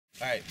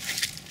Alright,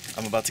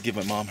 I'm about to give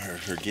my mom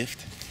her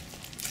gift.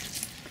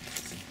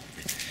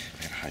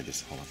 I gotta hide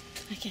this, hold on.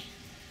 Okay.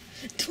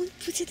 Don't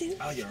put it in.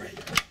 Oh, you're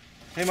right.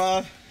 Hey,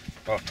 Mom.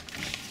 Oh.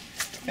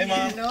 Hey,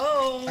 Mom.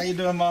 Hello. How you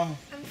doing, Mom?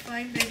 I'm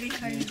fine, baby.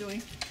 How you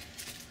doing?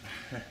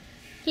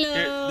 Hello.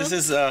 Here, this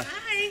is, Hi.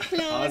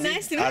 Hello. Ozzy.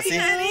 Nice to meet Ozzy. you,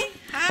 honey.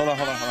 Hold on.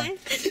 Hold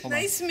on.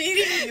 Nice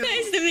meeting you.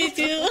 Nice to meet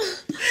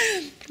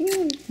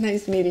you.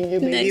 Nice meeting you,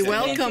 baby. Nice to meet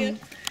Welcome. you.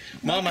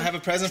 Mom, I have a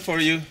present for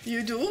you.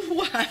 You do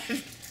what?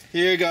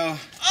 Here you go.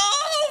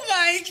 Oh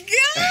my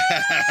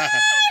God!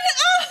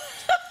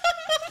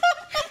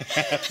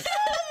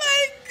 Oh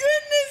my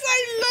goodness, I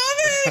love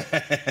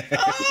it!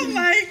 Oh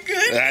my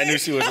goodness! I knew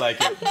she would like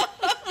it.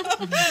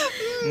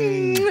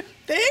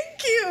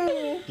 Thank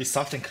you. He's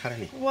soft and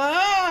cuddly.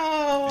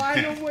 Wow,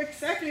 I know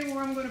exactly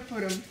where I'm gonna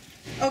put them.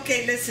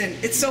 Okay, listen,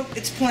 it's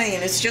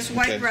plain. It's just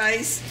white Okay.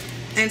 rice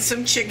and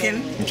some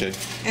chicken Okay.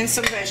 and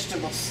some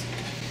vegetables.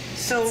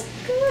 So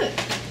Good.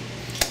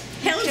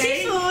 Healthy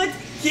Okay. food.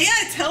 yeah,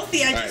 it's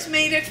healthy. I All just right.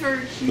 made it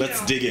for.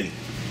 Let's dig in.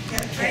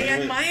 I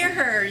admire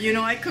her. You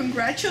know, I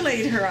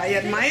congratulate her. I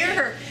admire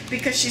her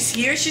because she's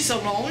here. She's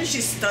alone.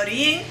 She's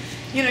studying.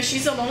 You know,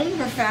 she's alone.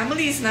 Her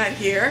family is not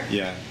here.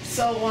 Yeah.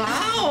 So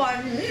wow,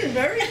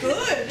 very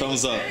good.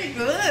 Thumbs up. Very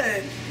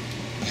good.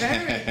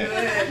 Very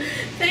good.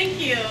 Thank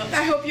you.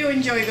 I hope you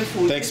enjoy the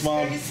food. Thanks, it's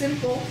Mom. Very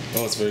simple.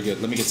 Oh, it's very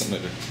good. Let me get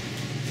something later.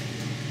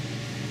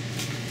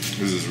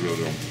 This is real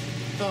good.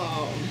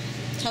 Oh,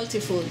 healthy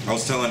food. I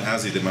was telling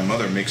Azzy that my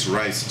mother makes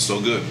rice so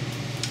good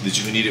that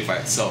you can eat it by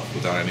itself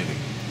without anything.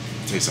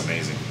 It tastes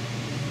amazing.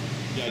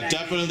 Yeah,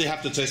 definitely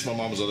have to taste my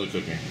mom's other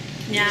cooking.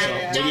 Yeah, So,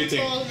 what do John you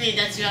think? told me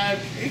that you are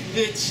a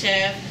good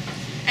chef.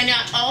 And you're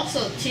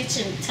also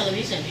teaching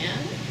television, yeah?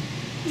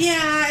 Yeah,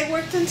 I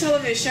worked on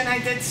television. I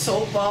did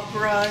soap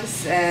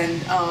operas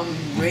and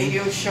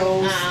radio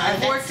shows. Ah,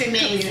 I worked that's in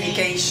amazing.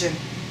 communication.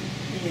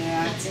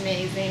 Yeah. That's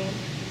amazing.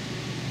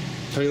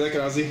 How you like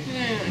it, Ozzy?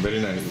 Very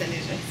nice.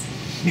 Delicious.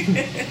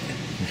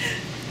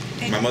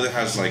 My mother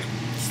has like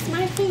It's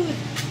my food.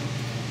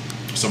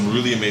 some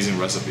really amazing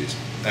recipes.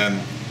 And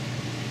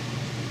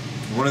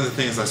one of the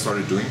things I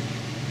started doing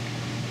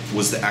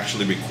was to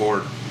actually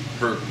record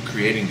her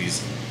creating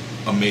these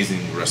amazing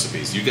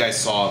recipes. You guys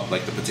saw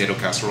like the potato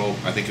casserole.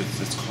 I think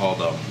it's called,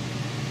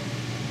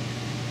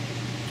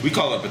 we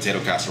call it potato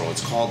casserole.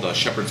 It's called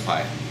shepherd's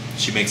pie.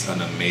 She makes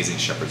an amazing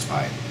shepherd's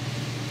pie.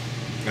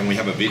 And we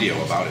have a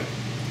video about it.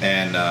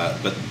 And,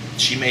 but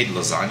she made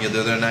lasagna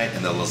the other night,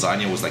 and the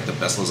lasagna was like the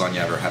best lasagna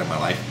I ever had in my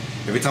life.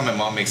 Every time my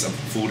mom makes some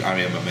food, I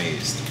am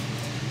amazed.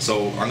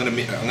 So I'm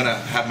gonna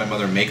have my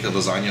mother make the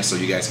lasagna so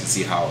you guys can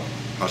see how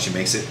she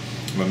makes it.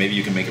 But maybe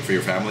you can make it for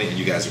your family, and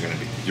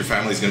your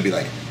family's gonna be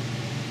like,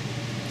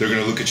 they're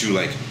gonna look at you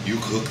like, you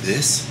cook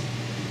this?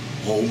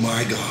 Oh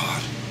my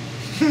God.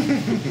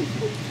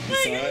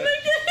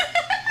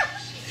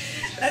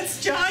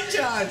 That's John.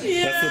 That's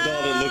the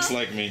doll that looks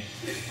like me.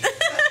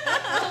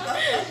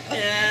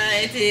 Yeah,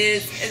 it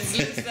is. It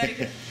looks like...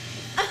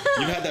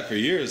 You've had that for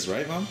years,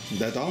 right, Mom?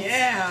 That doll?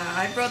 Yeah,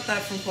 I brought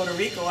that from Puerto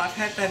Rico. I've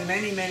had that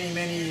many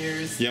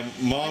years. Yeah,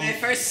 Mom. When I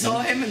first saw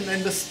him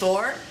in the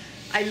store,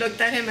 I looked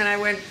at him and I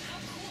went,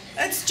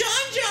 "That's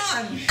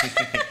John."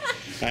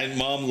 And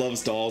Mom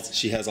loves dolls.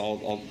 She has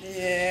all.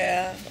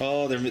 Yeah,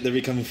 Oh, they're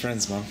becoming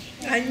friends, Mom.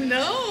 I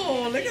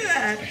know. Look at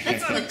that.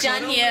 Let's put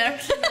John here.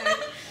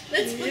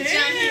 Let's put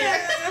John here.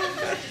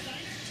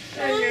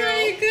 There Oh you go.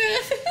 my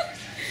god.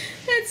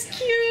 That's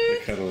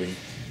cute. Cuddling.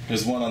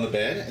 There's one on the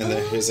bed, and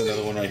then here's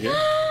another one right here.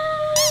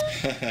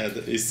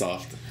 He's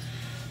soft.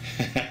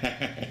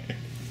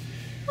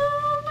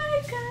 Oh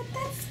my god,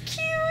 that's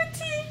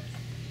cutie.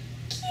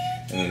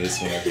 And then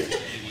this one right here.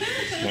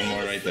 One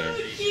more right there.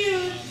 So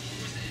cute.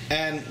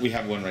 And we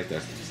have one right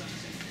there.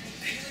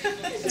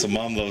 So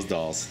Mom loves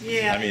dolls.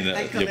 Yeah, I mean,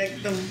 I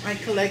collect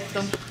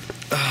them.